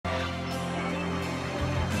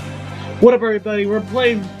What up, everybody? We're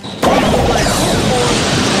playing Shindolife.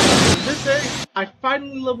 This day, I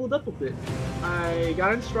finally leveled up a bit. I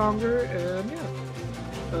got in stronger, and yeah.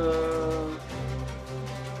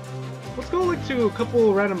 Let's go like to a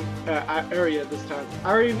couple random area this time.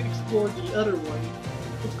 I already explored the other one.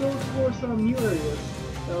 Let's go explore some new areas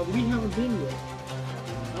we haven't been yet.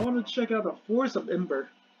 I want to check out the Forest of Ember.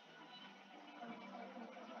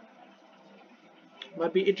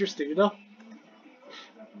 Might be interesting, you know?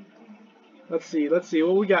 Let's see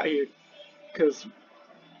what we got here. Because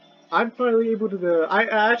I'm finally able to I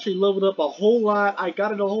actually leveled up a whole lot. I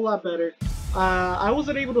got it a whole lot better. I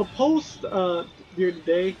wasn't able to post during the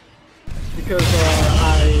day because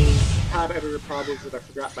I had editor problems and I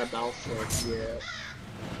forgot my mouse, so yeah.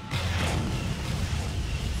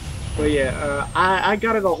 But yeah, I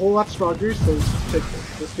got it a whole lot stronger, so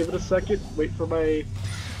just give it a second, wait for my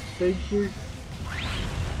thing here.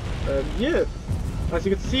 Yeah. As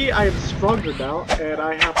you can see, I am stronger now, and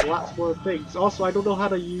I have lots more things. Also, I don't know how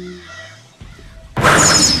to use...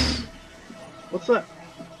 What's that?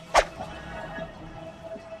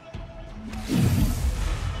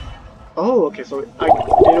 Oh, okay, so in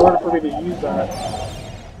order for me to use that...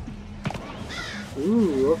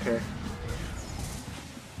 Ooh, okay.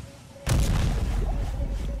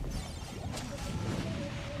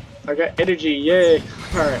 I got energy, yay!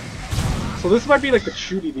 Alright. So this might be like the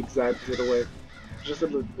shooting exams in a way. Just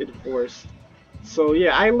in the forest. So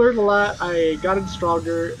yeah, I learned a lot, I got in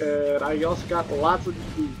stronger, and I also got lots of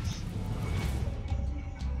new moves.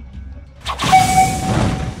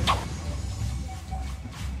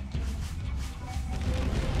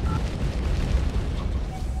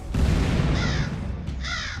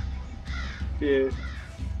 Yeah.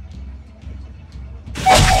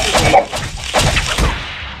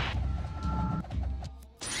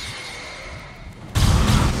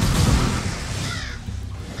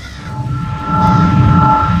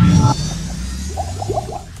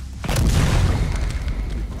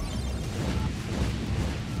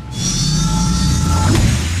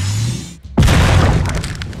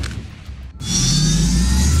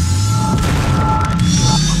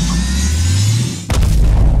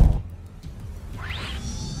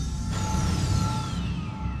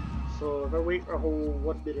 So if I wait a whole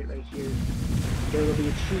 1 minute right here, there will be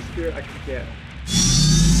a true spirit I can get.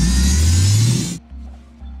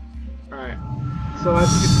 Alright. So as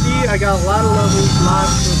you can see, I got a lot of levels,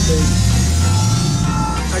 lots of things.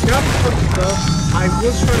 I got some stuff. I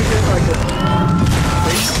was trying to get like a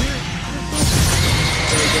base here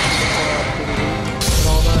and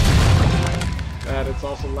all that. And it's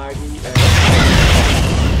also laggy and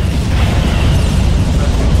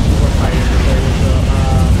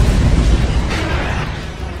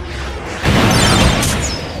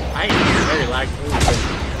I am very laggy.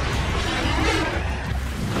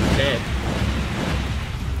 I'm dead.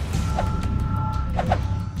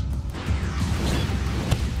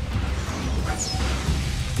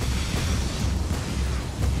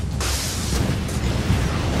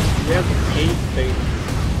 Yeah, the cave thing.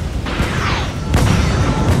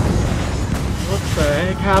 What the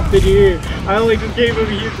heck happened here? I only just came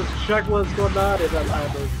over here to check what's going on, and I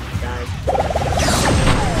have those guys.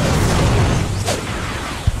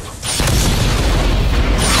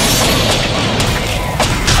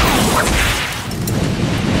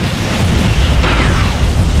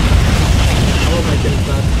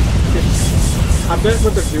 I bet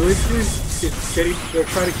what they're doing here is they're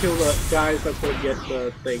trying to kill the guys that's gonna get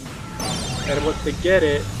the thing. And once they get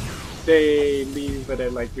it, they leave and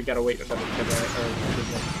then like we gotta wait another 10 minutes or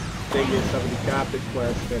they get somebody got the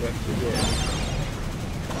quest and it's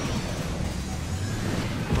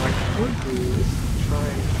what I could do is try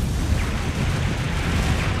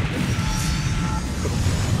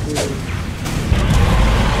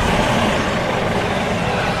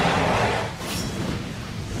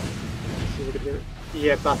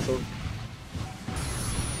yeah, that's all.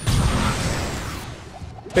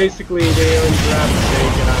 Basically, they already grabbed the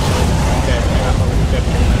stage and I'm dead.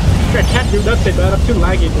 I can't do nothing, man. I'm too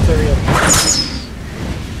laggy in this area.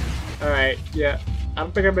 Alright, yeah. I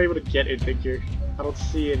don't think I'm able to get anything here. I don't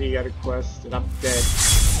see any other quests, and I'm dead.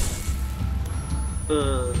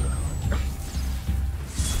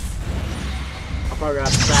 I'll probably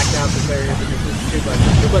have to back out this area because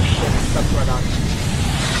there's too much stuff going on.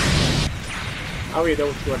 I don't even know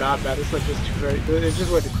what's going on, man. It's like just too crazy. It's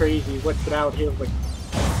just went crazy. What's downhill like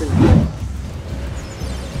pretty good.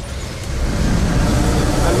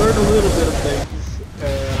 I learned a little bit of things,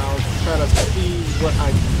 and I'll try to see what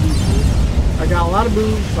I can do. I got a lot of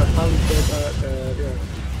moves. I finally said that. Yeah.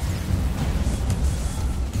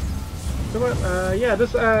 So yeah,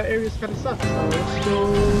 this area is kind of sucks. So let's go.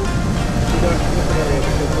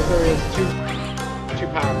 This area is too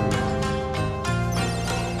powerful.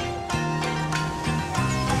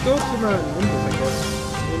 Go to my ninjas, I guess.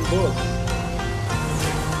 In boss.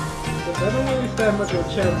 But I don't really stand much of a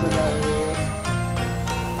chance in that area.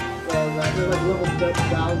 Because they're like level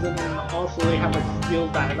 10,000 and also they have like skills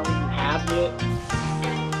that I don't even have yet.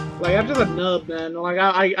 Like, I'm just a nub, man. Like,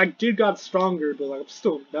 I did got stronger, but like, I'm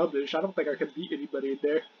still nubbish. I don't think I could beat anybody in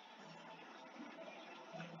there.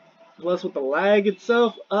 Plus, with the lag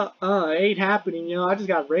itself, it ain't happening, you know. I just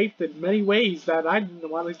got raped in many ways that I didn't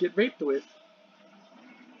want to get raped with.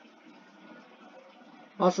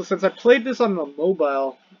 Also, since I played this on the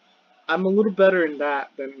mobile, I'm a little better in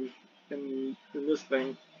that than in this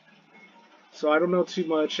thing. So I don't know too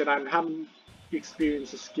much, and I haven't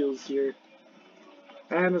experienced the skills here.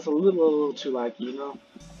 And it's a little too laggy, you know?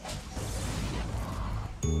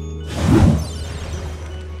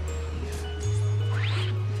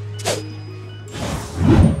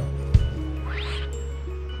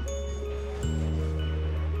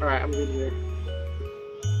 Alright, I'm good here.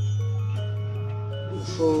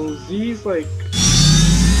 So Z's like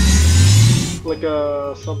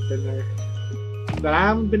something there that I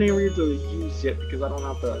haven't been able to use yet because I don't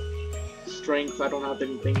have the strength, I don't have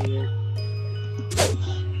anything here.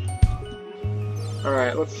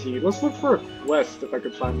 Alright, let's see. Let's look for a quest if I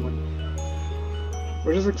could find one.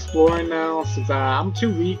 We're just exploring now since I'm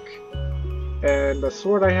too weak and the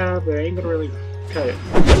sword I have, it ain't gonna really cut it.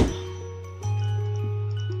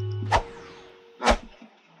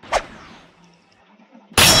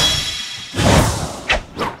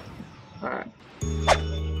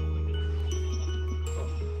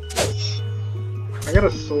 I got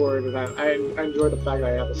a sword, and I enjoy the fact that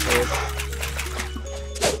I have a sword.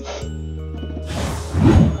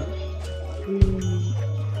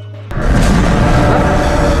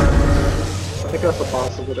 I think that's the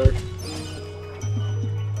boss over there.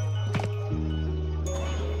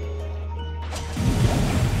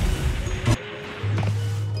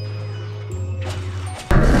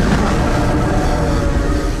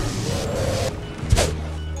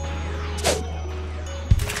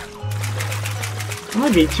 I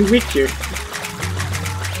might be too weak here.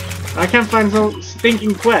 I can't find some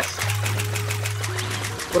stinking quest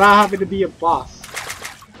without having to be a boss.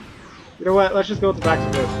 You know what? Let's just go back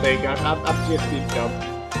to this thing. I'm just being dumb.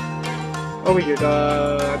 Over here, not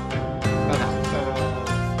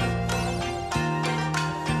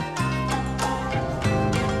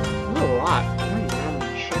a lot. I don't even have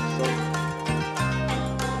any checks though.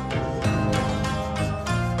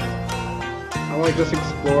 I'm like just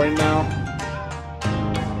exploring now.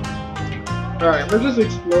 Alright, we're just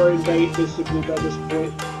exploring basically at this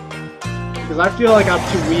point. Because I feel like I'm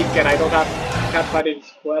too weak and I can't find any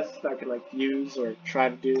quests I can like use or try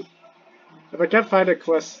to do. If I can't find a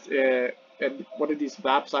quest in one of these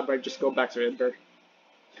maps, I might just go back to Ember.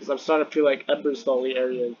 Because I'm starting to feel like Ember's the only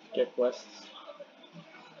area to get quests.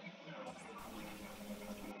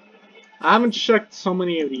 I haven't checked so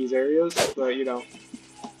many of these areas, but you know.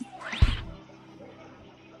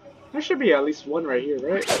 There should be at least one right here,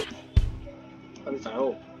 right? At least I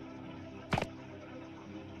hope.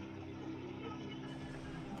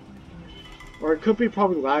 Or it could be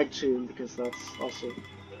probably lag too, because that's also a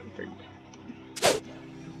thing.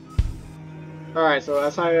 Alright, so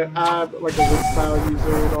as I add like a wood style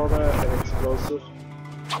user and all that, and explosive.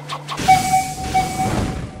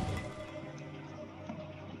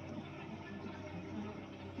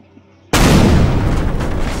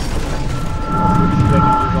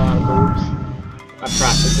 I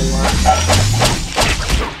practice a lot.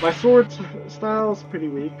 My sword style is pretty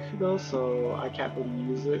weak though, so I can't really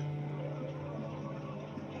use it.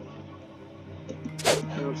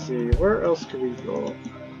 Let's see, where else could we go?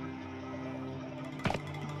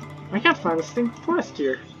 I can't find a single quest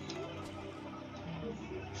here.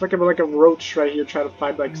 It's like I'm like a roach right here trying to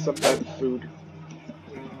find like some type of food.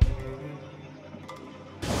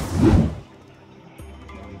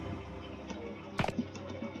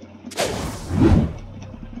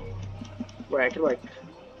 Wait, I can like...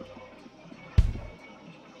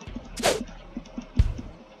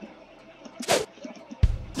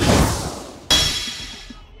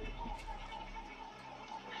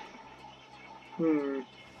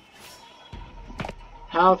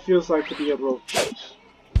 How it feels like to be a roach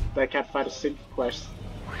that can't find a single quest.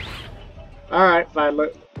 Alright, fine,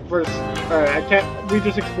 look. First, alright, I can't... We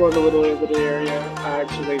just explored a little bit of the area. I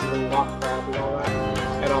actually walk around and all that.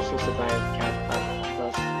 And also since I can't find a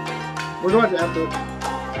quest. We're going to Ember.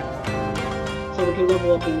 So we can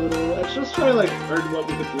level up a little. Let's just try to like learn what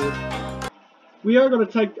we can do. We are gonna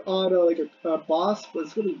take on like a boss, but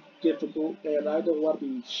it's gonna be difficult, and I don't want to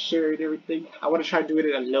be sharing everything. I want to try doing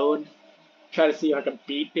it alone. Try to see if I can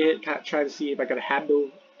beat it. Try to see if I can handle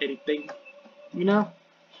anything, you know.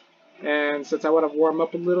 And since I want to warm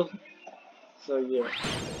up a little, so yeah.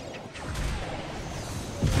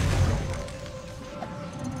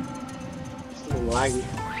 It's a little laggy.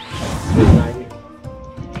 It's really laggy.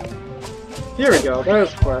 Here we go.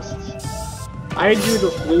 There's quests. I do the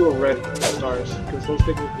blue or red stars because those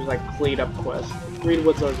things are just like clean up quests. Green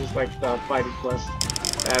ones are just like the fighting quests.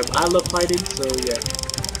 And I love fighting, so yeah.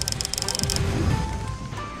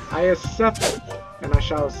 I accept and I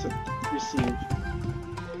shall receive.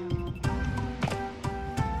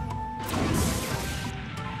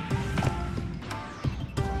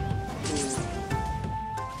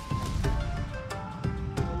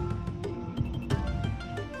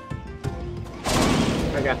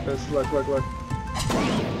 I got this. Look, look, look.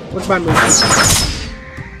 Look at my move. A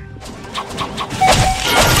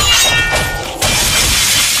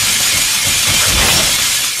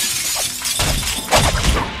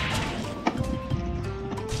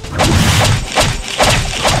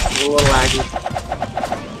little laggy.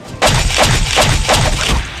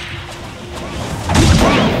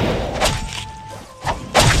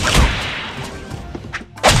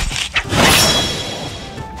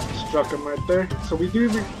 Struck him right there. So we do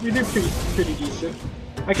pretty decent.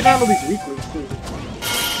 I can handle these weak links too.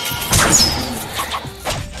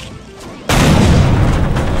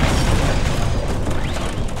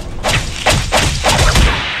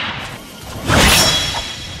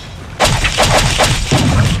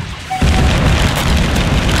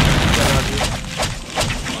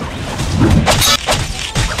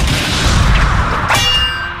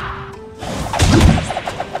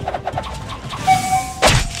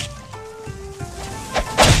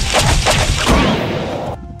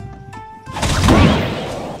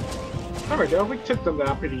 There we go, we took them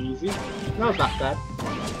down pretty easy. That was not bad.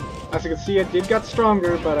 As you can see, I did get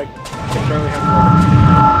stronger, but I can barely have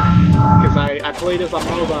more. Because I play this on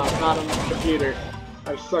mobile, not on the computer.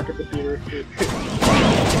 I suck at the computer.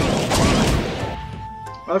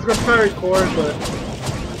 I was gonna try to record, but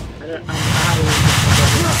I'm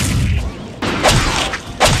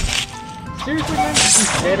seriously, man?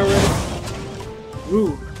 He's dead already?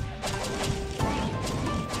 Rude.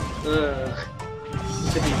 Ugh.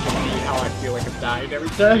 To be how I feel like I'm dying every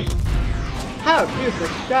day. How it feels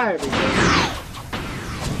like I die every day.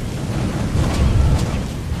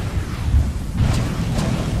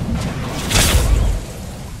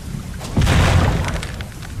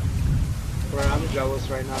 Bro, I'm jealous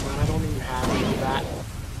right now, man. I don't even have any of that.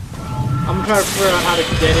 I'm trying to figure out how to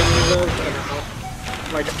get any of those,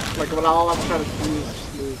 and like what all I'm trying to do is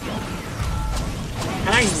just move.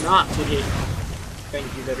 Can I not get hit? Thank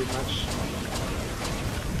you very much.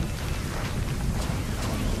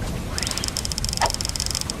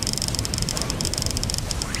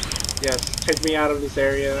 Yes, take me out of this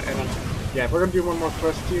area, and yeah, we're gonna do one more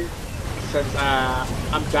quest here, since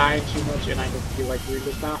I'm dying too much and I don't feel like doing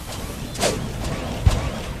this now.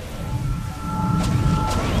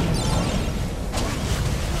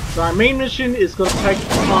 So our main mission is gonna take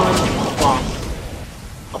on a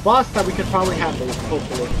boss. A boss that we can probably handle,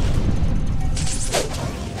 hopefully.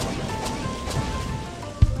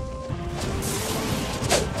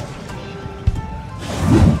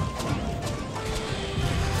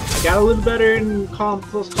 Got a little better in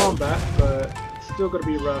close combat, but it's still gonna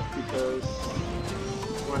be rough because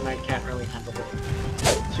one, I can't really handle it.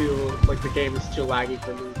 Two, like the game is too laggy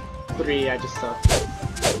for me. Three, I just suck.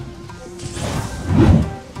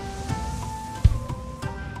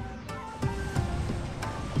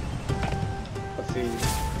 Let's see.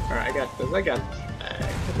 Alright, I got this. I got this.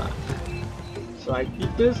 Come on. So I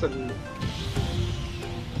eat this and.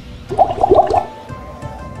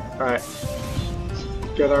 Alright.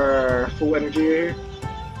 Get our full energy here,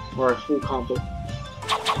 or our full combo.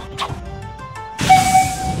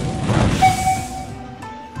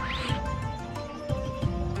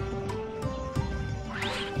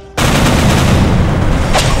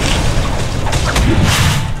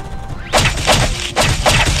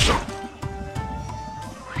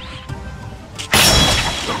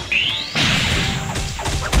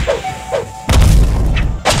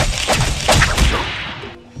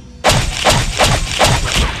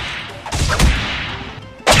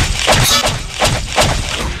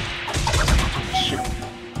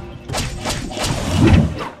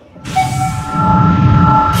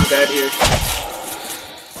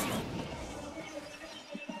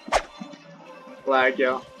 Flag,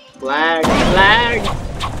 yo. Flag! Flag!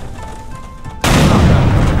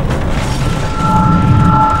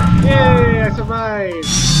 Oh, yay! I survived! I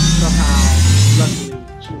somehow luckily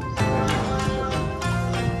choose this.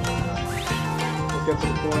 Let's get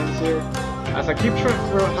some coins here. As I keep trying to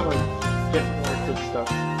figure out how to get more good stuff.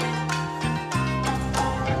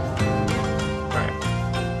 Alright.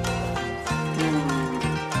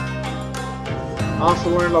 I also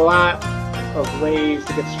learned a lot of ways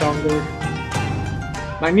to get stronger.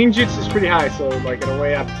 My ninjutsu is pretty high, so like in a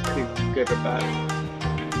way I'm pretty good at that.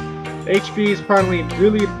 HP is probably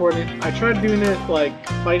really important. I tried doing it like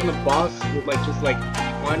fighting a boss with like just like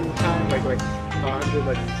one time, like 100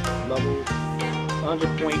 like level,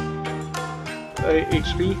 100 point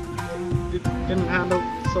HP. It didn't handle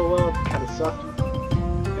so well. Kind of sucked.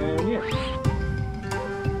 And yeah.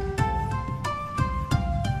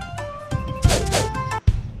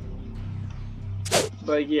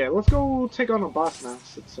 But yeah, let's go take on a boss now,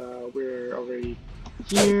 since we're already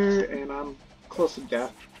here and I'm close to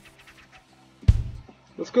death.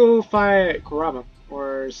 Let's go fight Kurama,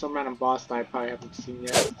 or some random boss that I probably haven't seen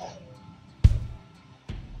yet.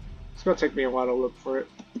 It's gonna take me a while to look for it.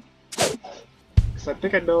 Because I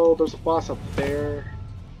think I know there's a boss up there.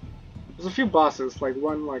 There's a few bosses, like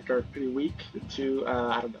one like are pretty weak, and two,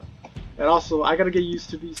 I don't know. And also, I gotta get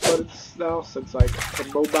used to these buttons now, since like for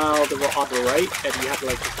mobile they were on the right, and you have to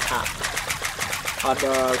like just tap. On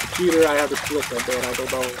the computer, I have to click on there, and I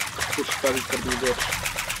don't know which button's gonna be which.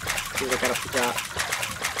 Because I kinda forgot.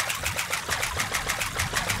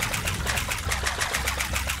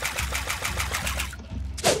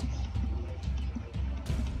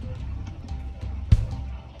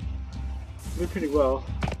 Did pretty well.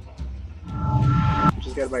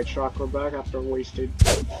 Just got my chakra back after wasting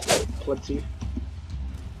plenty.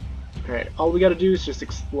 Okay, all we gotta do is just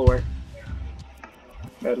explore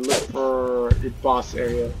and look for a boss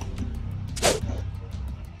area.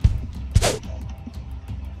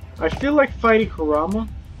 I feel like fighting Kurama,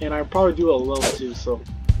 and I'll probably do it alone too, so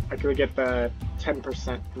I could get the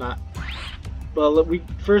 10% not. But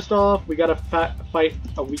first off, we gotta fight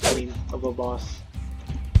a weakling of a boss.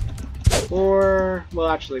 Or, well,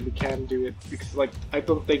 actually, we can do it because, like, I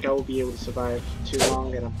don't think I will be able to survive too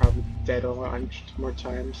long, and I'm probably dead a bunch more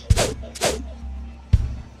times.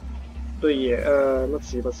 But yeah, let's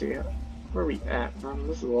see. Where are we at?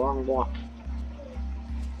 This is a long walk.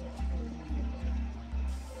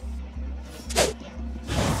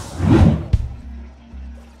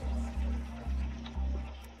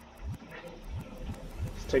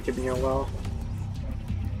 It's taking me a while.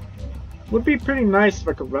 Would be pretty nice if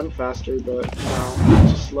I could run faster, but no, I'm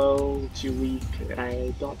too slow, too weak, and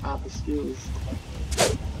I don't have the skills.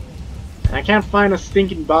 And I can't find a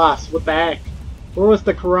stinking boss, what the heck? Where was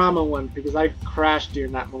the Kurama one? Because I crashed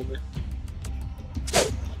during that moment.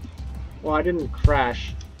 Well, I didn't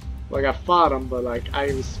crash. Like, I fought him, but like,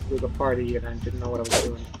 I was with a party and I didn't know what I was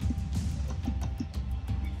doing.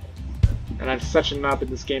 And I'm such a nub in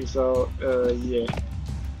this game, so, yeah.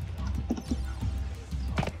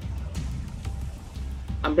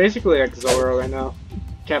 I'm basically like Zoro right now.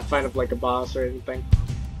 Can't find like a boss or anything.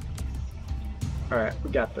 Alright,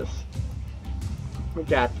 we got this. We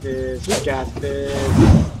got this.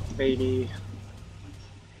 Baby.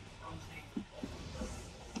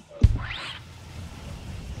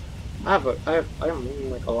 I'm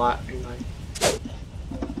moving like a lot, ain't I?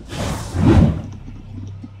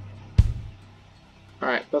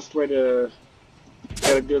 Alright, best way to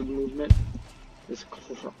get a good movement is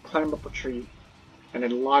climb up a tree and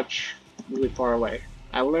then launch really far away.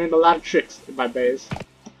 I learned a lot of tricks in my base.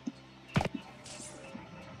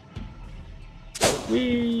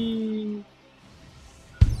 Whee!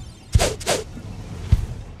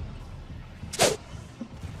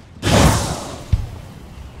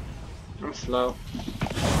 I'm slow.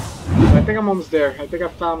 I think I'm almost there. I think I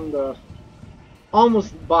found the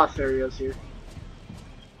almost boss areas here.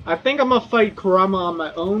 I think I'm gonna fight Kurama on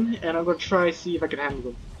my own, and I'm gonna try to see if I can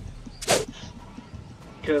handle them.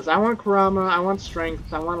 Because I want Kurama, I want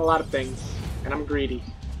strength, I want a lot of things, and I'm greedy.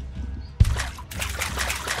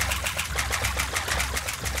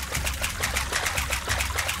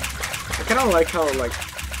 I kind of like how, like,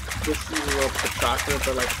 this season will up the chakra,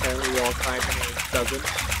 but, like, apparently wall climbing it doesn't.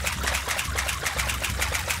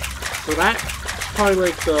 So that's probably,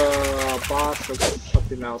 like, the boss of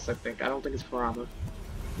something else, I think. I don't think it's Kurama.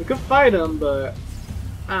 We could fight him, but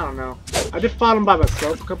I don't know. I just fought him by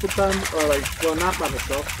myself a couple times, or like, well, not by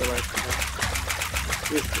myself, but like,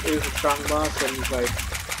 you know, he was a strong boss, and he's like,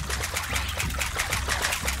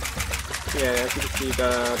 yeah, as you can see,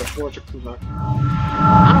 the Forge of Kuma.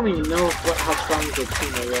 I don't even know how strong is the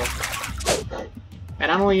Kuma, though. And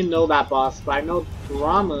I don't even know that boss, but I know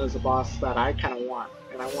Kurama is a boss that I kind of want,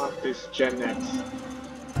 and I want this Gen X.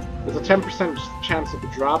 There's a 10% chance of a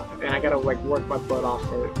drop, and I gotta like work my butt off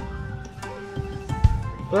for it.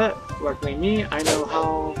 But luckily me, I know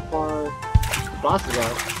how far the bosses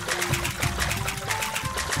are.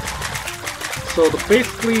 So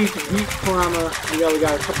basically, to beat Kurama, we only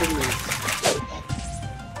got a couple minutes.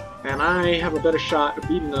 And I have a better shot of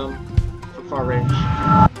beating them from far range.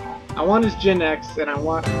 I want his Gen X, and I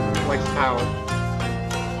want like his power.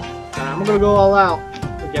 And I'm gonna go all out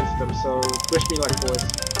against them, so wish me luck, boys.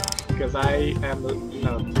 Because I am the, you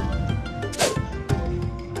know.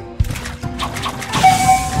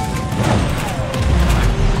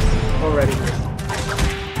 Already missed.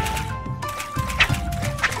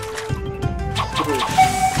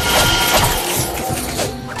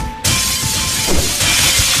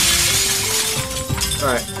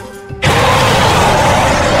 Alright.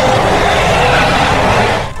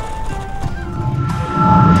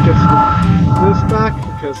 Let's get this back,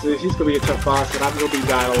 because he's gonna be a tough boss, and I'm gonna be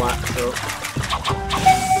dying a lot, so.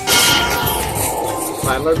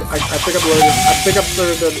 I think I've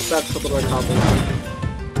learned that that's something like combos.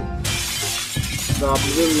 So I'm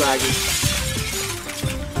really lagging.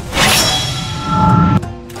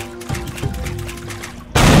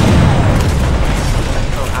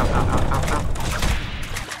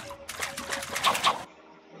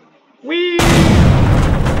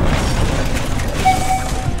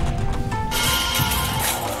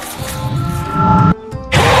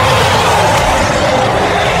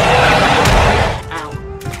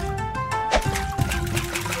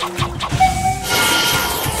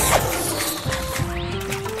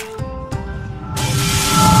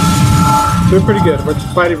 Doing pretty good. We're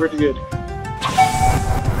fighting pretty good.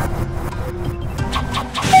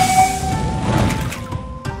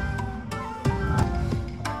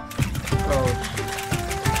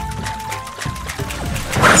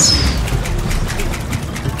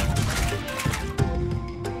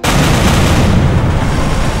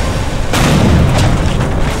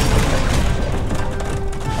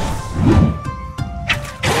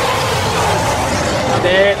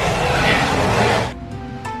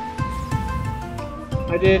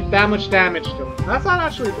 I did that much damage to him. That's not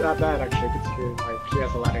actually that bad, actually, considering like she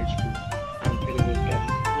has a lot of HP. I'm pretty good at,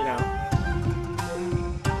 you know.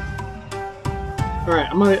 All right,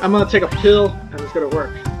 I'm gonna take a pill, and it's gonna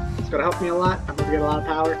work. It's gonna help me a lot. I'm gonna get a lot of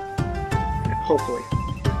power, hopefully.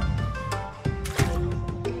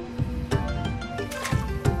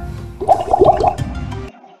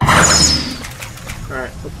 All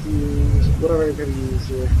right, let's use whatever I'm gonna use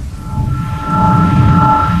here.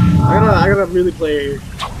 I gotta really play here.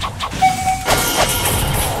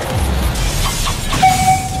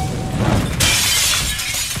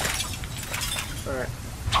 Alright.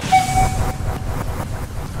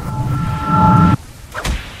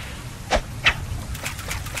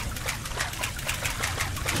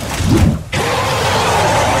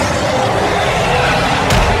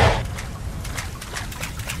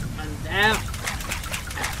 I'm down.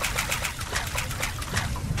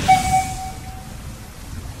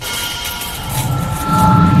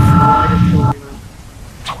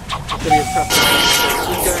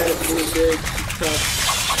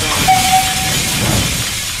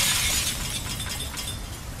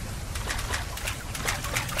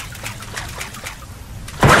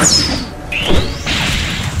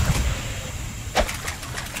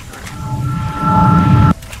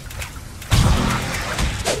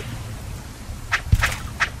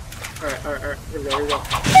 Alright, here we go. I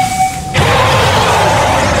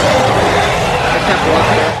can't block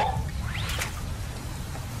that.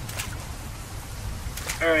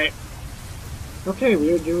 Alright. Okay,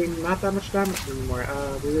 we are doing not that much damage anymore.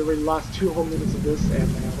 We already lost 2 whole minutes of this,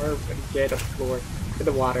 and we're dead on the floor in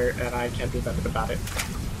the water, and I can't do nothing about it.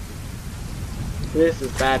 This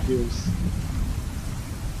is bad news.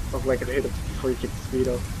 Of like an hit him before you get the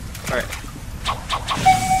speedo. Alright.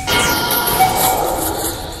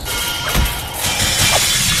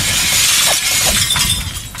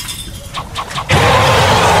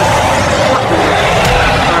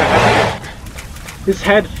 His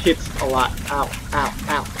head hits a lot. Ow, ow,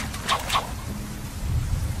 ow.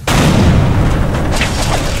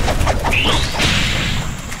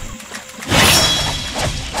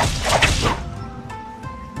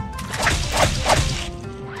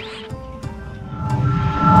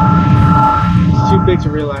 It's too big to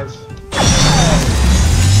realize.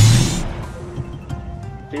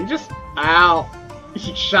 Did he just... Ow!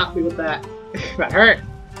 He shot me with that. That hurt!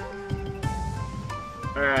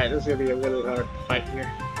 Alright, this is gonna be a really hard fight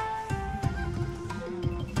here.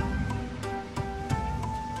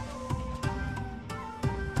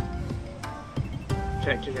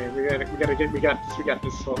 Okay, we got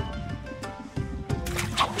this one.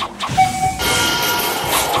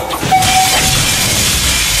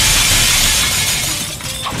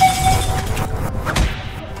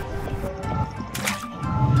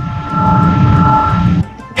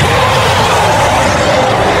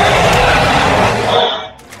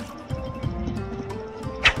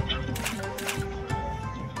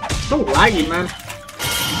 So laggy, man. It's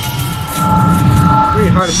really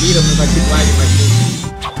hard to beat him if I keep lagging like this.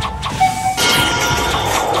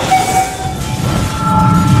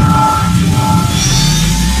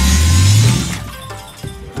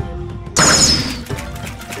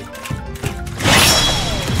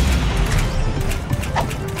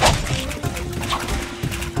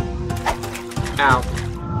 Ow.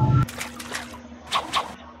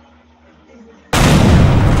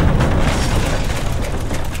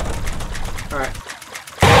 Alright.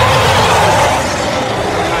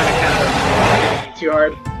 Too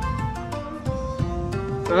hard.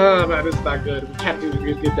 Oh man, this is not good. We can't do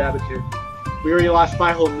good damage here. We already lost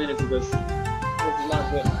 5 whole minutes of this. This is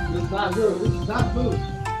not good. This is not good. This is not good.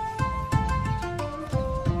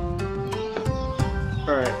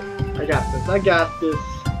 Alright. I got this. I got this.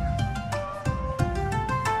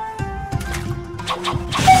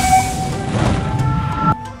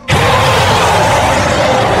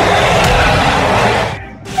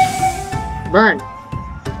 Burn!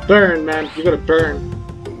 Burn, man. You gotta burn.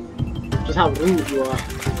 Just how rude you are.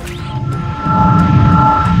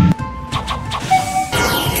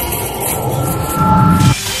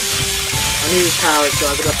 I need his power, so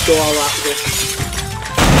I'm gonna go all out of this.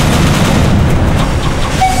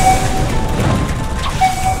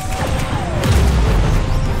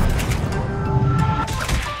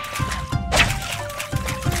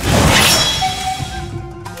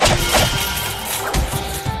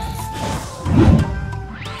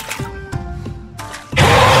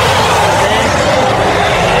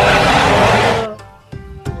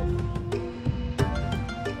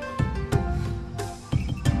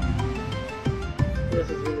 This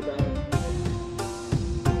is really bad.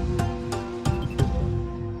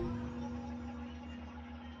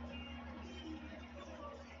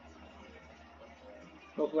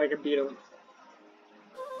 Hopefully I can beat him.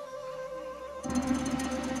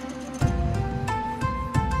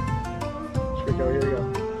 Here we go, here we go.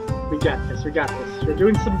 We got this, we got this. We're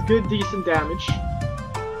doing some good, decent damage.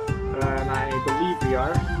 And I believe we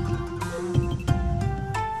are.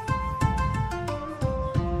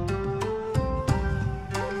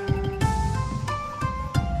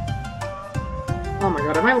 Oh my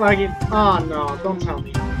god, am I lagging? Oh no, don't tell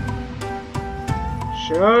me.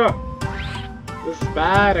 Sure. This is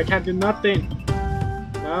bad, I can't do nothing.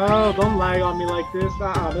 No, don't lag on me like this.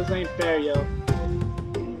 This ain't fair, yo.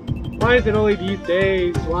 Why is it only these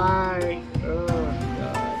days? Why? Oh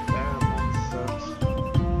god, damn, that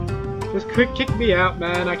sucks. Just quick kick me out,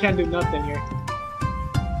 man. I can't do nothing here.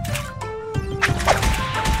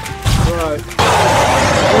 Right.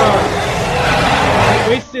 Right.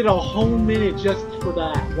 Wasted a whole minute just for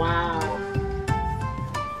that. Wow.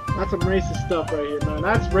 That's some racist stuff right here, man.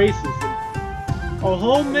 That's racism. A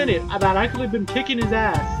whole minute that I could have been kicking his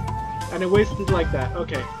ass, and it wasted like that.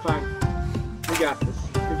 Okay, fine. We got this.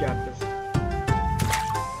 We got this.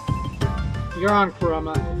 You're on,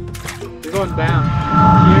 Kurama. You're going down.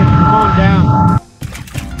 You're going down.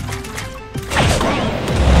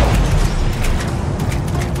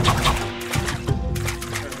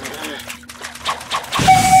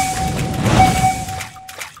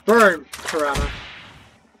 Burn, Kurama.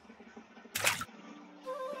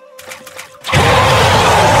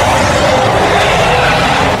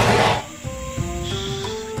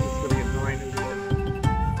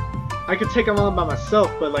 I could take him on by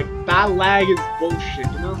myself, but like that lag is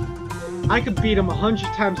bullshit, you know? I could beat him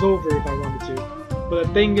 100 times over if I wanted to. But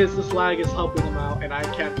the thing is, this lag is helping him out, and I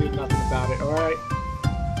can't do nothing about it, alright?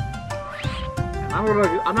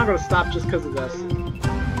 I'm not gonna stop just because of this.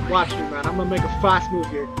 Watch me, man. I'm gonna make a fast move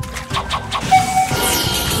here.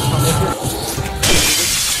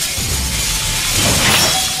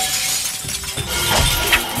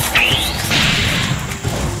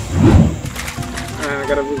 I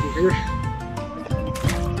gotta move here.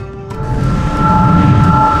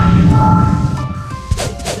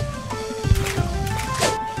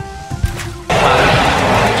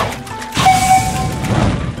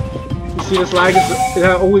 You see this lag? It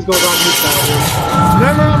always goes on this side.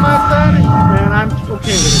 Never on my side. Man, I'm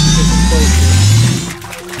okay with it because it's close.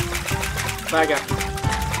 But I got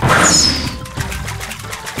this.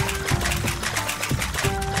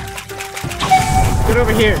 Get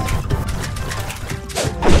over here.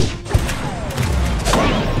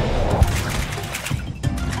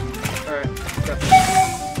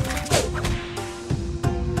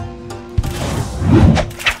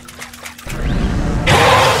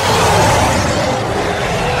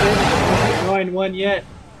 One yet.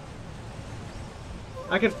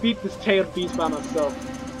 I can beat this tailed beast by myself,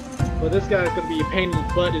 but this guy's gonna be a pain in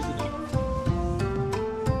the butt, isn't he?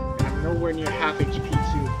 And I'm nowhere near half HP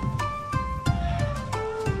too.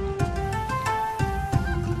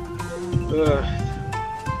 Ugh.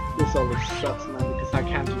 This always sucks, man, because I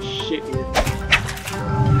can't do shit here.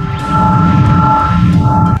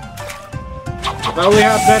 If only I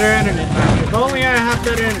had better internet, man. If only I had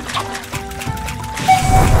better internet.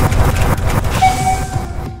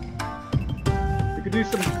 We could do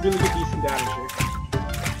some really good, decent damage here.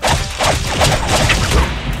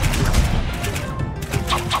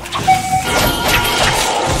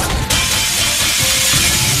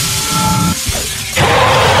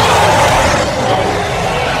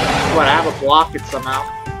 What, I have to block it somehow.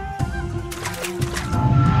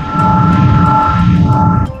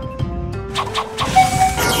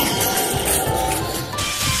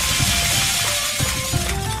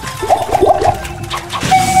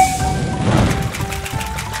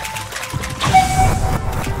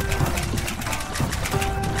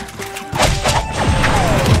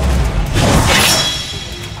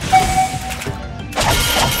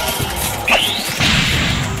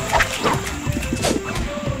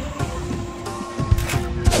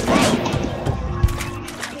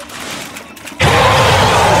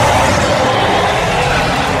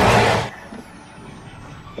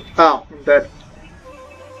 Oh, I'm dead.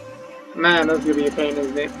 Man, that's gonna be a pain,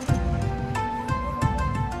 isn't it?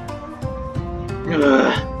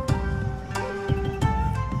 Ugh.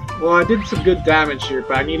 Well, I did some good damage here,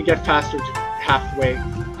 but I need to get faster to halfway,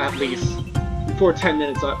 at least. Before 10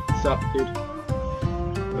 minutes up, it's up, dude.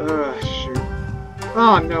 Ugh, shoot.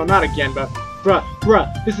 Oh no, not again, but bruh,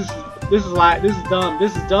 this is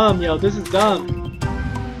dumb, yo, this is dumb.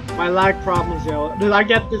 My lag problems, yo. I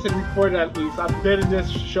get this and record it at least. I'm getting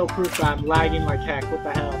this to show proof that I'm lagging like heck. What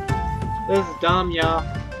the hell? This is dumb, yo.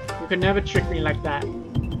 You can never trick me like that.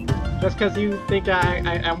 Just because you think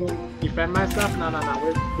I won't defend myself? No.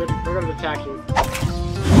 We're gonna attack you.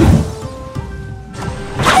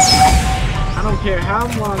 I don't care how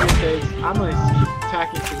long it takes. I'm gonna keep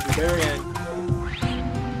attacking to the very end.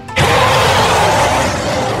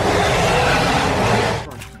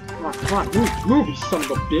 Come on, move, you son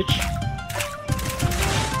of a bitch!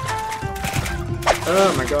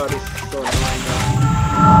 Oh my god, this is so annoying now.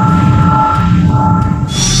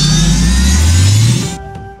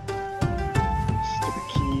 Stupid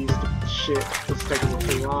keys, stupid shit, this is taking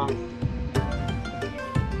too long.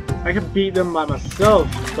 I could beat them by myself,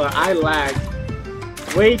 but I lag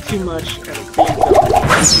way too much and beat them.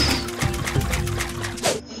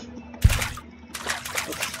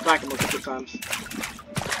 Let's smack them a couple times.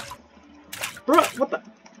 Bro, what the?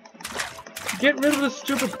 Get rid of the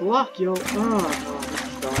stupid block, yo. Oh, no, this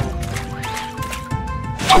is dumb.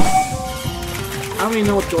 I don't even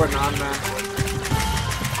know what's going on, man.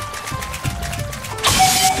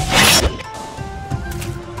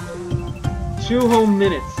 Two whole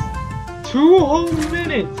minutes. 2 whole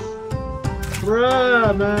minutes!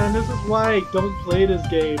 Bruh, man, this is why I don't play this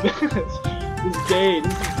game. This is gay, yo.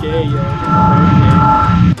 This is very gay.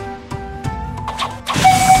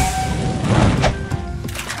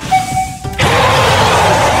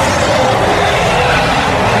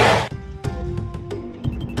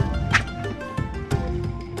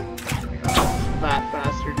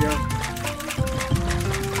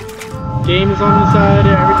 Game is on the side,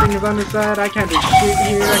 everything is on the side, I can't do shit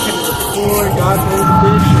here, I can't do the floor, God knows the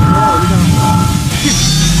bitch, and yeah,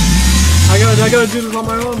 you know. I gotta do this on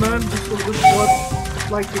my own, man. This is what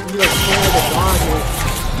it's like to be like playing like a dog here.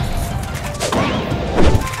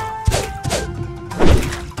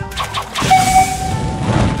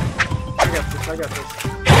 I got this.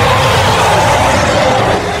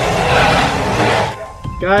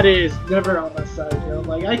 God is never on my side, yo.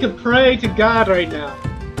 Like, I could pray to God right now.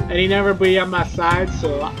 And he never be on my side,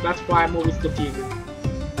 so that's why I'm always defeated.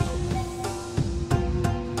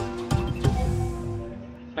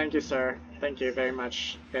 Thank you, sir. Thank you very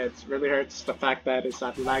much. It really hurts the fact that it's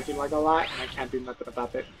not lagging like a lot, and I can't do nothing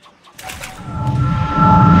about it.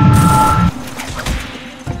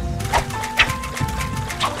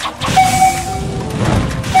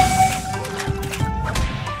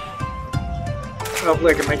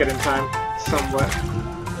 Hopefully I can make it in time, somewhat.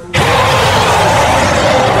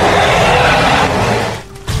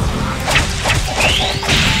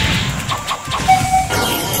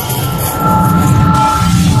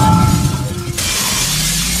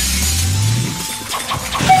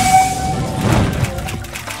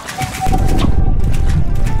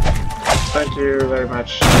 Thank you very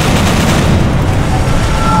much.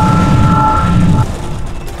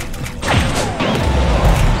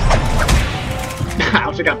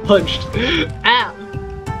 Ouch, I got punched. Ow!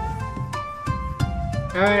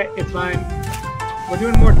 Alright, it's fine. We're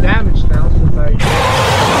doing more damage now since I...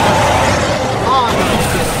 Oh,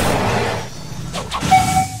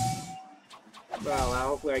 no, well,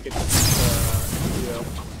 hopefully hopefully I get you know.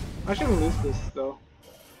 I shouldn't lose this though.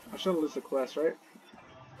 I shouldn't lose the quest, right?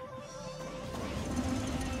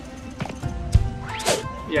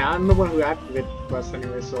 Yeah, I'm the one who activated the quest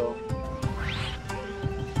anyway, so.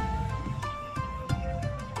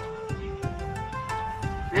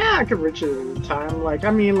 Yeah, I could reach it in time. Like,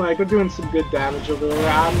 I mean, like, we're doing some good damage over there.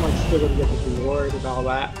 I'm like still gonna get the reward and all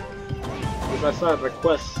that. Because I started the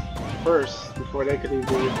quest first before they could even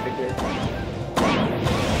do anything here.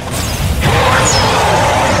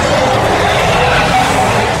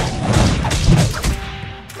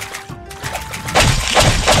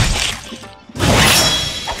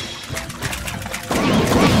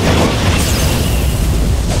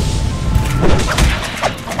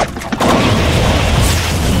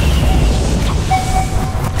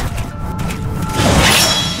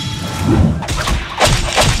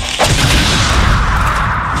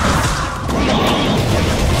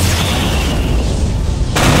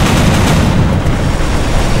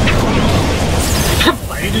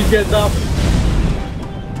 Gets up.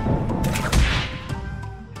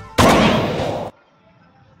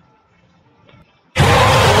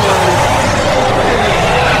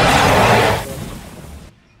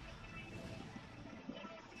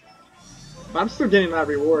 I'm still getting that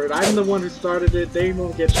reward. I'm the one who started it. They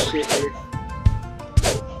won't get shit here.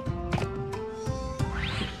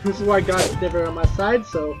 This is why God's never on my side,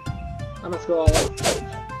 so I must go all out.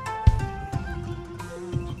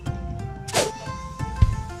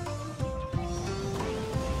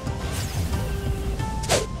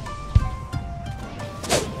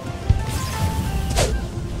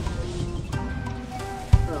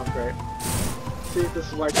 See, this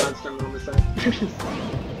is why God's standing on the side.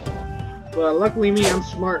 But luckily me, I'm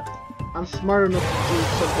smart. I'm smart enough to do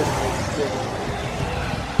something like this.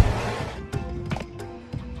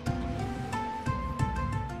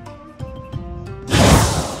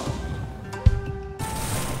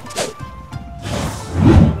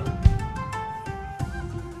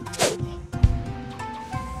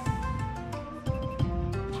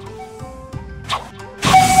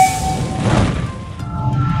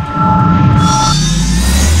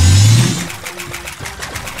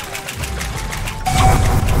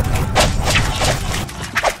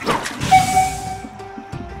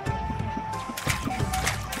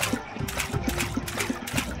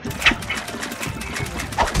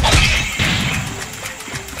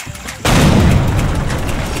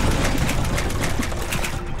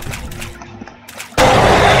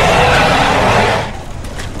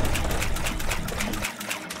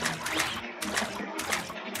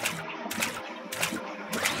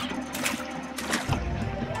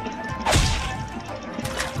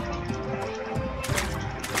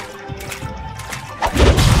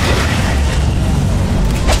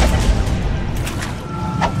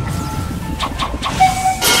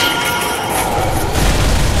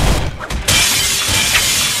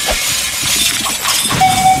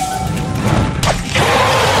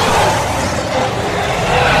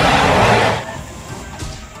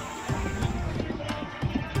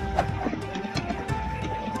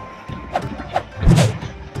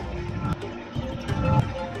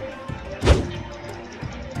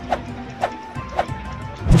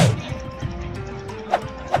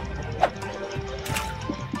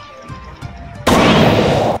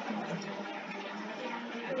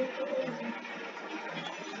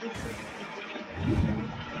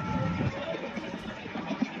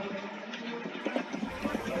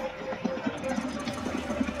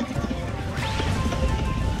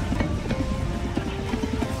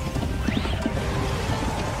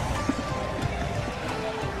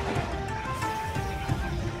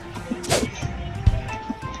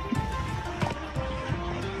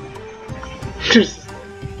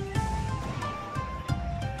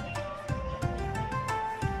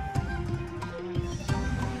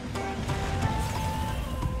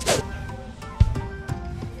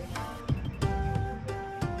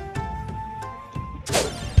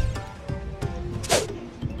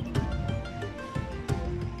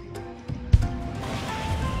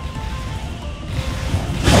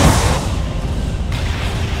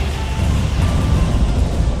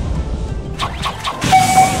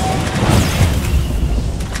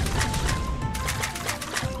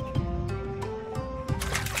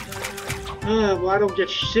 Well, I don't get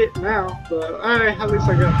shit now, but at least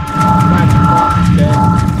I got 5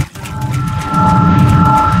 dead.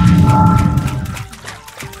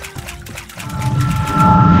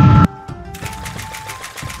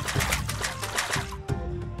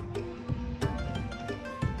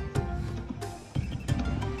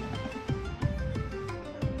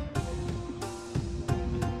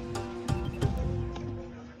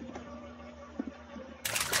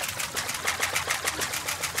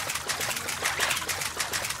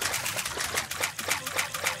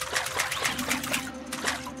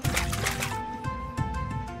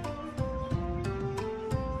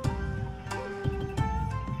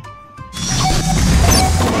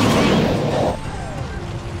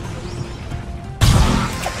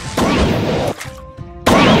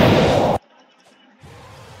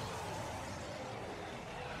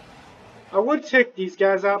 would take these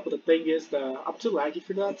guys out, but the thing is that I'm too laggy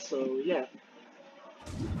for that, so yeah.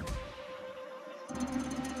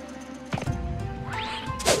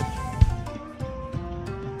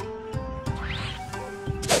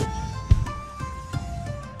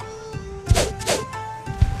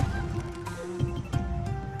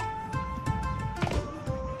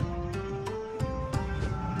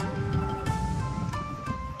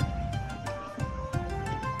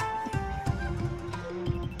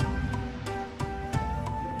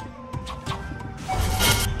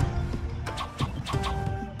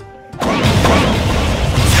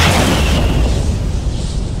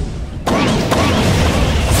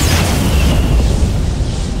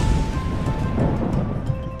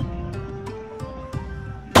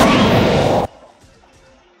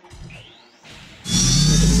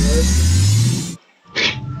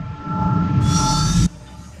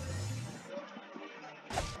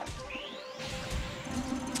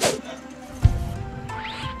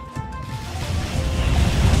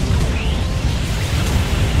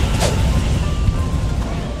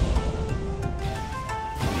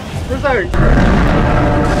 Where's that?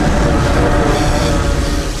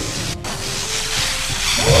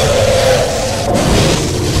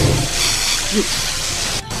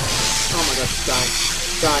 Oh my god,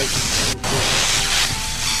 die.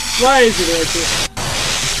 Why is it like this?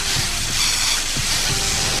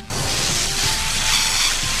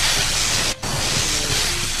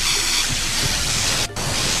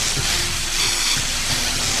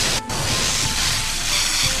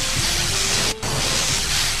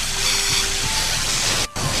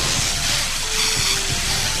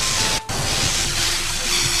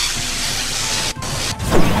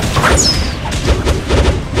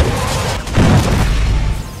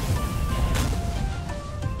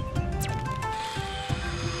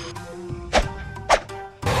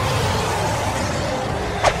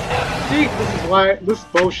 Why this is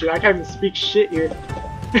bullshit? I can't even speak shit here.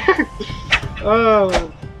 Oh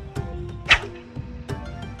man.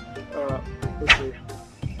 Let's see.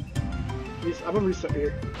 I'm gonna reset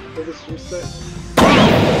here. Will this reset?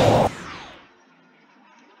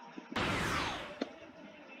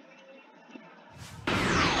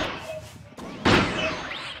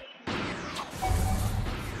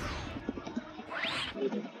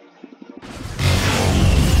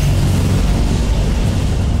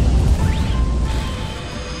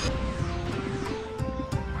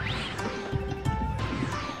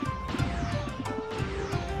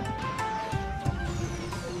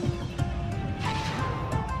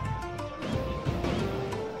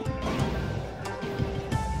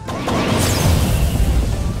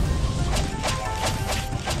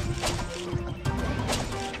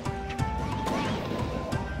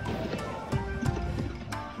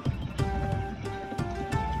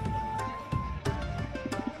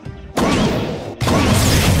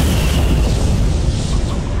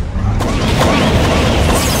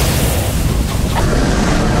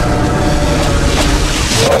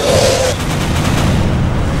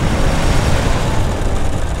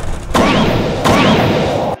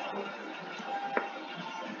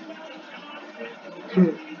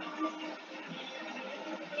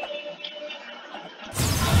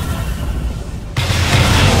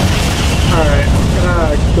 Alright,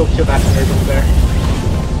 I'm gonna go kill that nerd over there.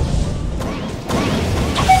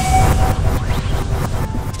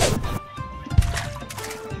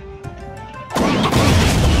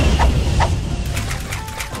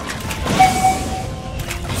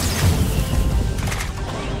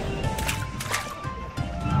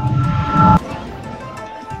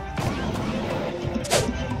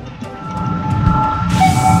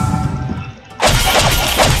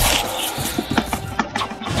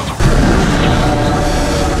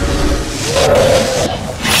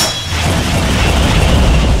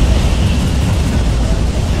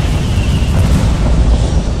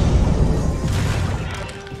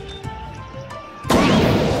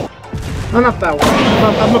 I'm not that one.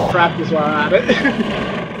 I'm gonna practice while I'm at it.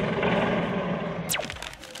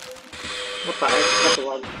 What the heck? That's a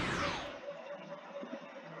lot.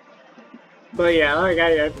 But yeah, like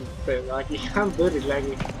I'm pretty lucky. I'm really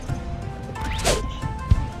laggy.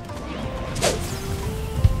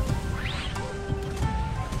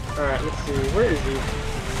 Alright, let's see. Where is he?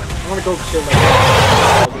 I wanna go kill him.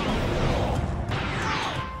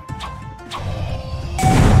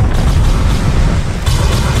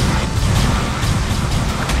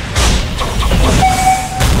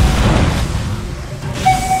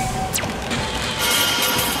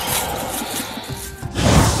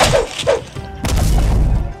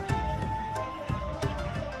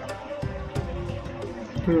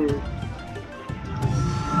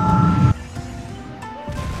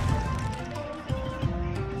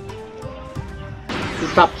 He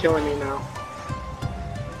stopped killing me now.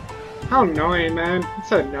 How annoying, man. It's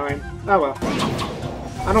so annoying. Oh well.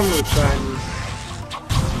 I don't really try and...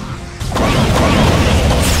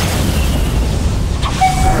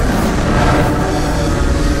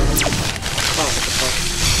 Oh, what the fuck.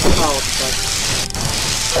 Oh, what the fuck.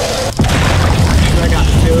 I got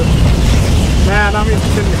to do it. Man, I'm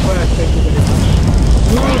interested in the quest. Thank you very much.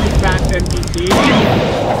 Ooh, the fat NPC.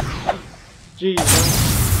 Jeez, man.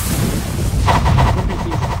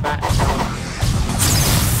 NPC's fat as hell.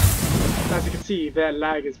 As you can see, that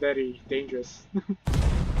lag is very dangerous.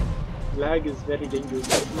 Lag is very dangerous.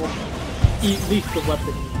 It's the most lethal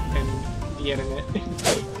weapon in the internet.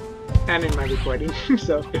 And in my recording,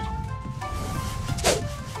 so...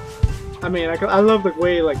 I mean, I love the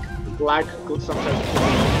way, like, lag sometimes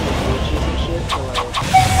glitches and shit, so like...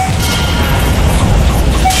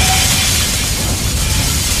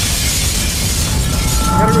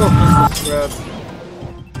 I gotta go hunt this scrub.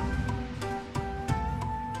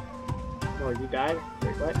 Oh, you died?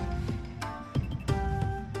 Wait, what?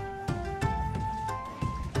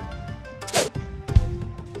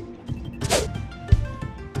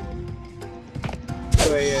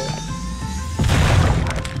 So, yeah.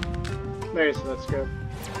 There's let's go.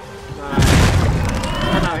 I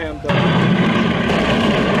know him, but...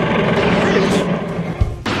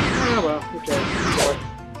 Oh well, okay. Sorry.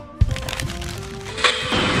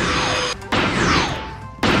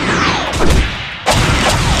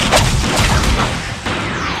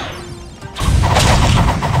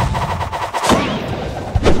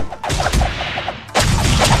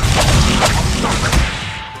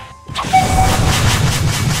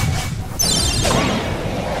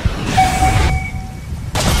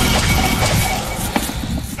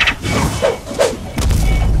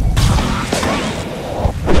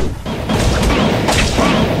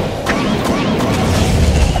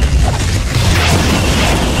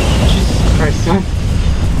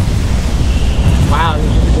 Wow, you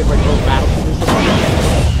just did like a whole battlefield or something.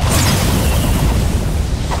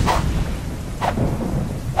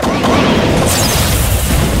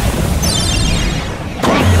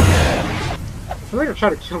 I feel like they're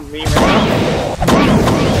trying to kill me right now.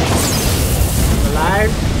 I'm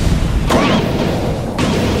alive.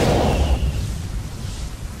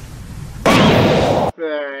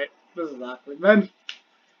 Alright, this is awkward, man.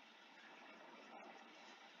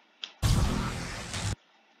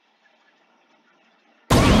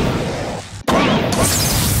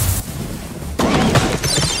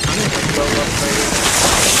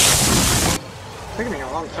 It's taking me a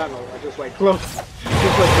long time though, I just like close, just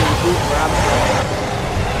like the move around.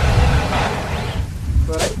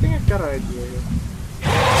 But I think I've got an idea here.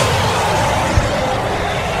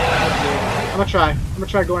 I'm gonna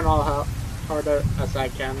try going all out harder as I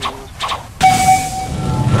can.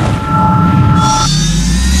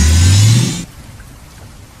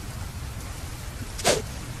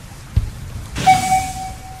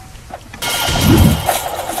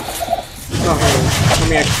 Oh, hey, let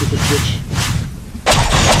me actually do the switch.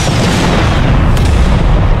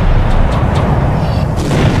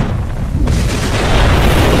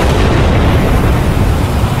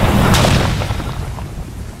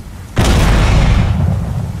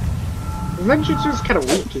 The Nenjutsu is kind of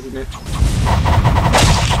weak, isn't it?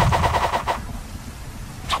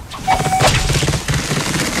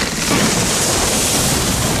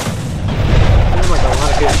 There's like a lot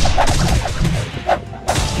of hits.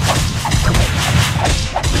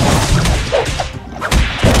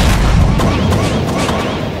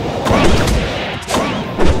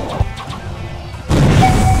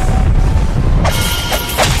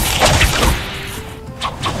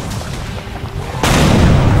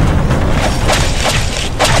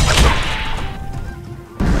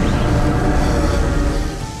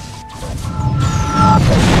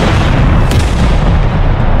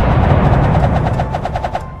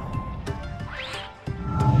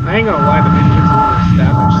 I ain't gonna lie, the ninja's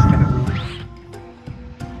damage is kind of weak.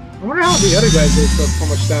 I wonder how the other guys do so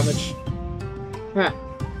much damage. Huh.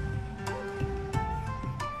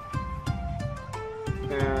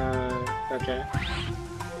 Okay.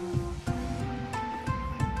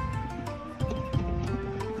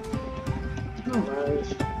 Alright.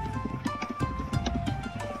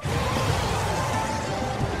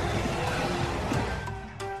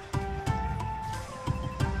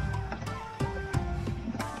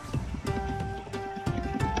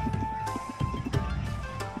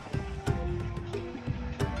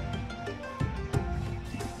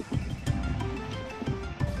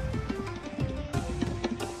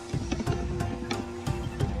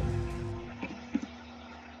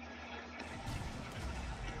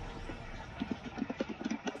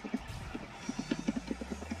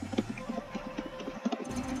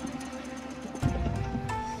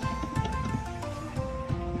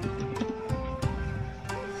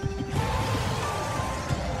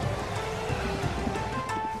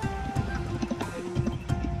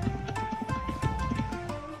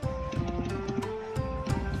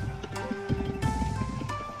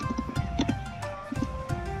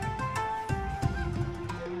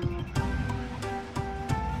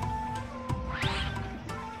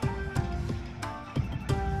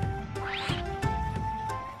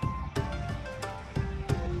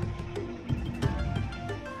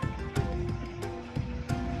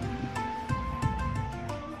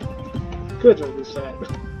 Could just reset.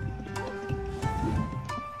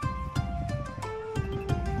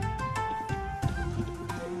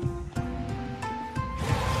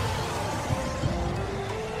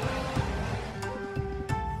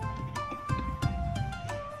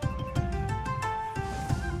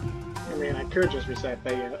 I mean, I could just reset,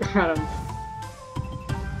 but yeah, I don't.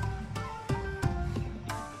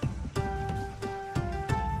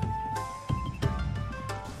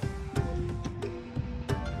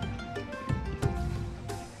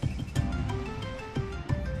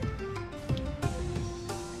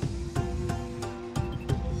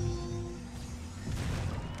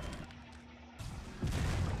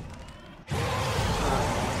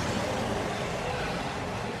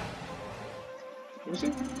 Was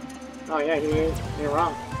he? Oh yeah, you're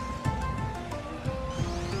wrong.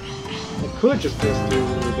 I could just do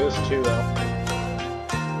this too, though.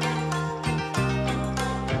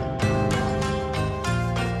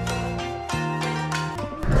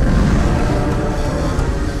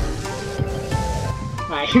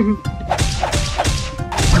 Hi.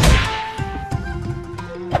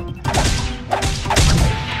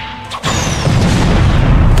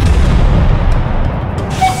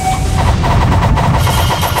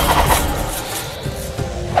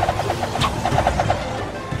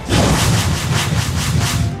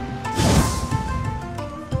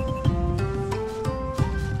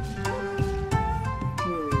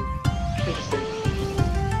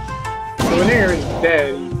 When Air is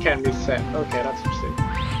dead, he can reset. Okay, that's interesting.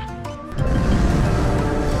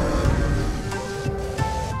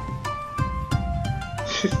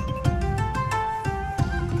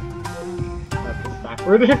 That's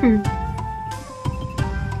backward.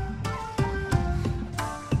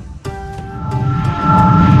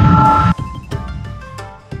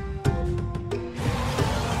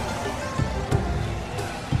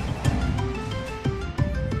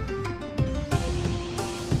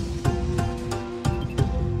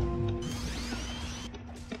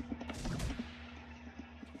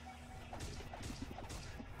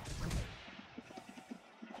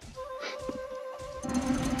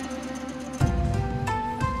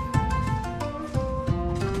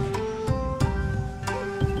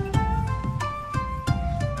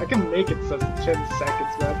 I can make it so 10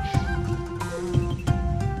 seconds, man.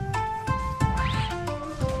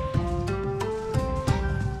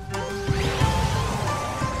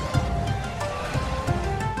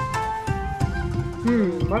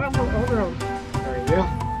 I don't know. There we go.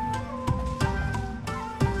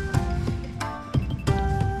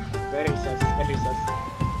 Very sus, very sus.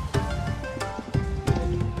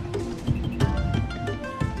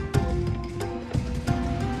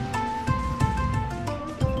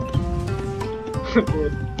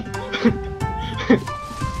 Good.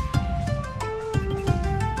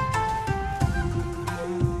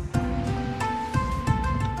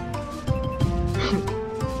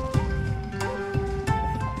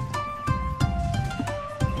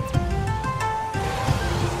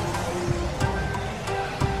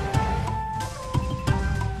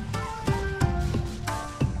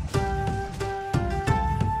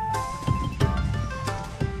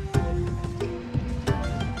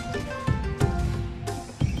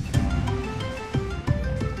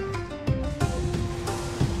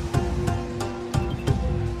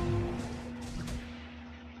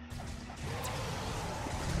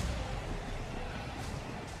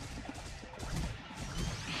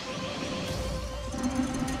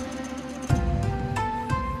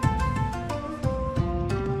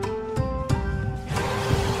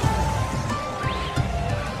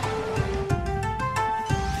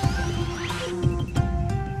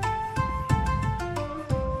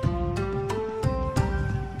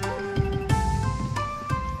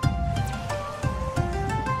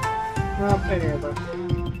 Well, anyway, though.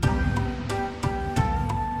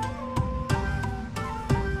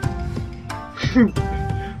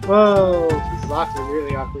 Whoa, this is awkward,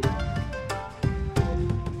 really awkward.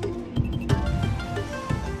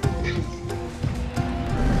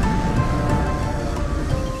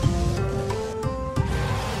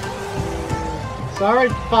 So I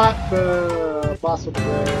already fought the boss with the...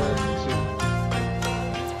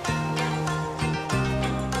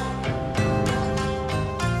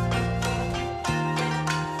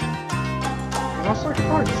 Also, I can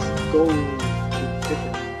probably just go to a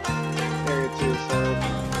different area too, so...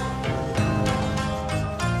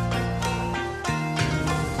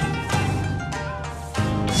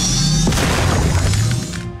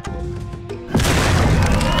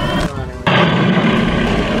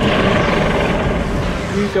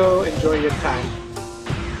 You go enjoy your time.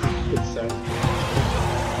 Good sir.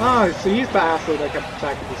 Oh, so he's the asshole that kept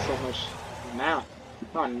attacking me so much. Now.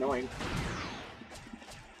 Not annoying.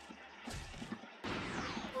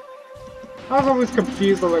 I was always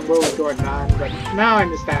confused on like what was going on, but now I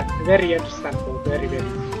understand. Very understandable, very, very.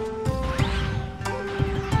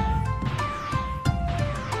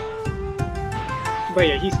 But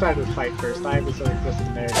yeah, he started the fight first. I was sort of just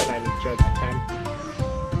in there trying to enjoy my time.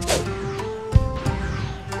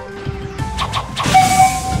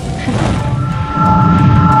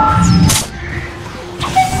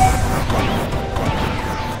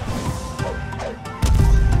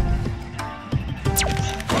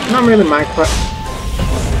 Not really my question.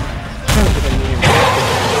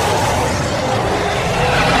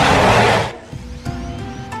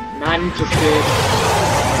 Not interested.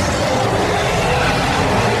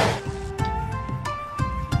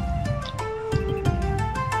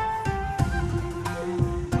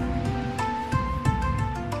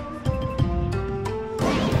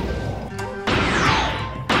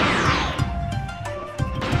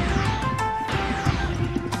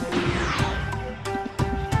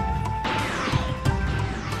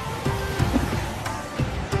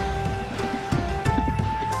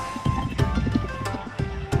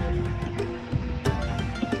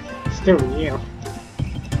 Still real.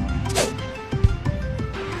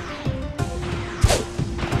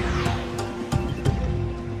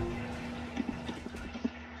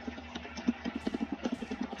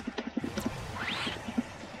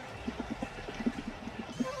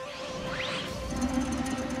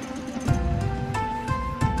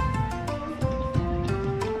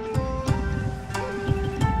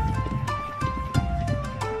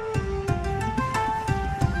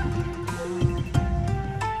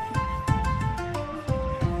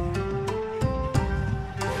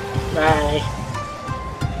 Bye.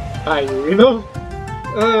 Bye, you know?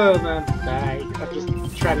 Oh man, bye. I'm just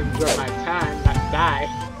trying to enjoy my time, not die.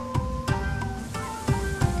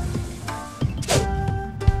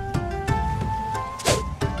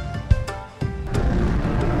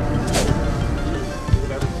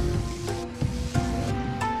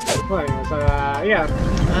 Well, anyways, yeah.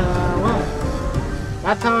 Well,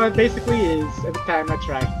 that's how it basically is every time I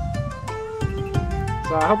try.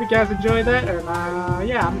 So I hope you guys enjoyed that, and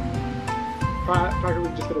yeah, I'm probably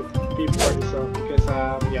just gonna be bored so because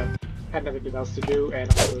yeah, I had nothing else to do, and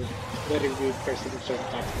I'm a very weird person in certain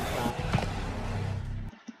times and stuff.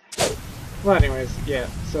 Well, anyways, yeah.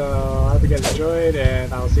 So I hope you guys enjoyed,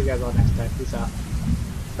 and I'll see you guys all next time. Peace out.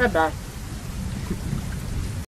 Bye bye.